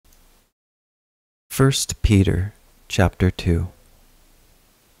First Peter chapter 2.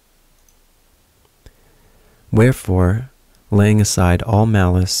 Wherefore, laying aside all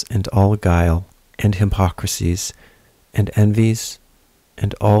malice and all guile and hypocrisies and envies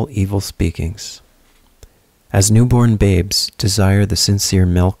and all evil speakings, as newborn babes desire the sincere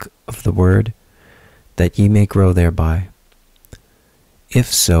milk of the word, that ye may grow thereby. If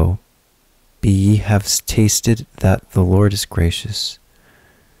so, be ye have tasted that the Lord is gracious,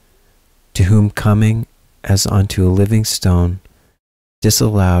 to whom coming as unto a living stone,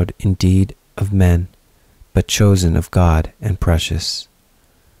 disallowed indeed of men, but chosen of God and precious.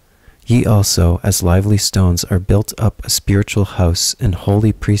 Ye also, as lively stones, are built up a spiritual house and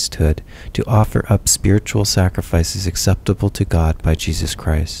holy priesthood, to offer up spiritual sacrifices acceptable to God by Jesus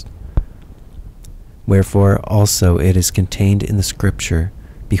Christ. Wherefore also it is contained in the Scripture,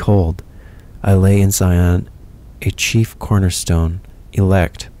 Behold, I lay in Zion a chief cornerstone,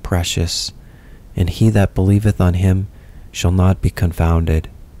 elect, precious, and he that believeth on him shall not be confounded.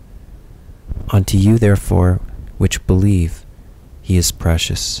 Unto you therefore which believe, he is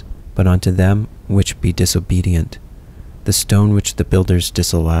precious, but unto them which be disobedient, the stone which the builders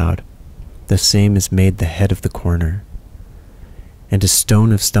disallowed, the same is made the head of the corner, and a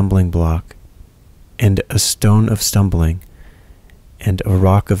stone of stumbling block, and a stone of stumbling, and a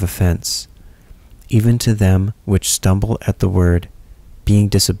rock of offense, even to them which stumble at the word, being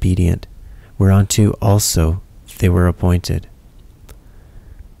disobedient, whereunto also they were appointed.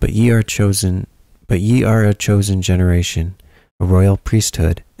 But ye are a chosen generation, a royal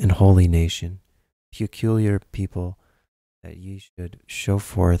priesthood, and holy nation, peculiar people, that ye should show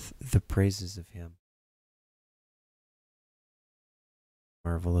forth the praises of him.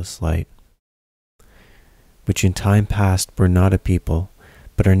 Marvelous light, which in time past were not a people,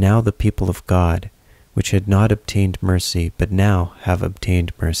 but are now the people of God, which had not obtained mercy, but now have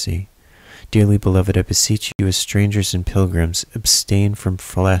obtained mercy. Dearly beloved, I beseech you as strangers and pilgrims, abstain from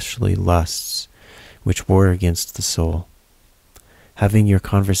fleshly lusts, which war against the soul, having your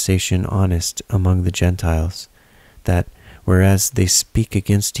conversation honest among the Gentiles, that, whereas they speak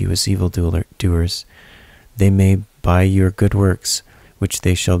against you as evildoers, they may, by your good works, which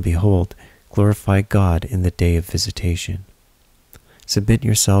they shall behold, glorify God in the day of visitation. Submit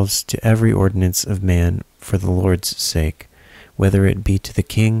yourselves to every ordinance of man for the Lord's sake, whether it be to the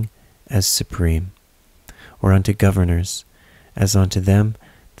king as supreme, or unto governors, as unto them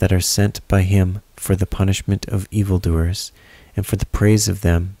that are sent by him for the punishment of evildoers, and for the praise of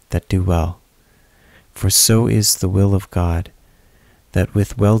them that do well. For so is the will of God, that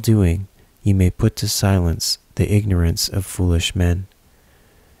with well-doing ye may put to silence the ignorance of foolish men,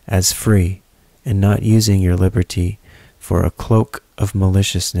 as free, and not using your liberty for a cloak of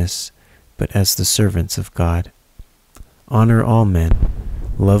maliciousness, but as the servants of God. Honor all men,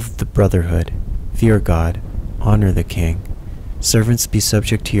 love the brotherhood, fear God, honor the king. Servants, be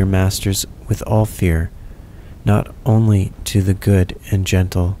subject to your masters with all fear, not only to the good and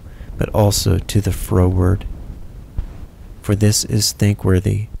gentle, but also to the froward. For this is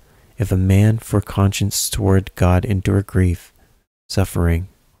thankworthy, if a man for conscience toward God endure grief, suffering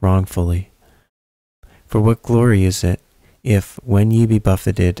wrongfully. For what glory is it, if, when ye be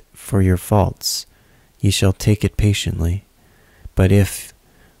buffeted for your faults, ye shall take it patiently? But if,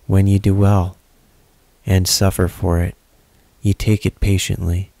 when ye do well, and suffer for it, ye take it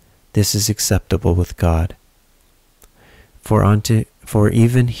patiently, this is acceptable with God. For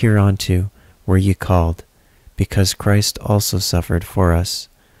even hereunto were ye called, because Christ also suffered for us,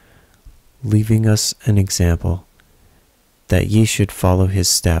 leaving us an example, that ye should follow his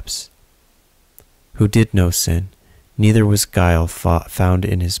steps, who did no sin, neither was guile found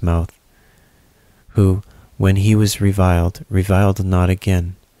in his mouth, who, when he was reviled, reviled not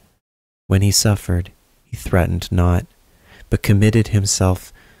again. When he suffered, he threatened not, but committed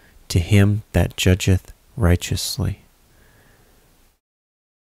himself to him that judgeth righteously,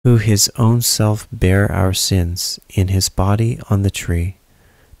 who his own self bare our sins in his body on the tree,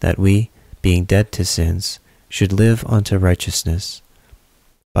 that we, being dead to sins, should live unto righteousness,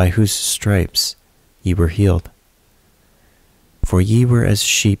 by whose stripes ye were healed. For ye were as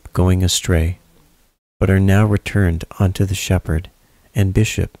sheep going astray, but are now returned unto the shepherd and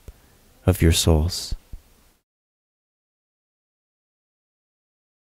bishop of your souls.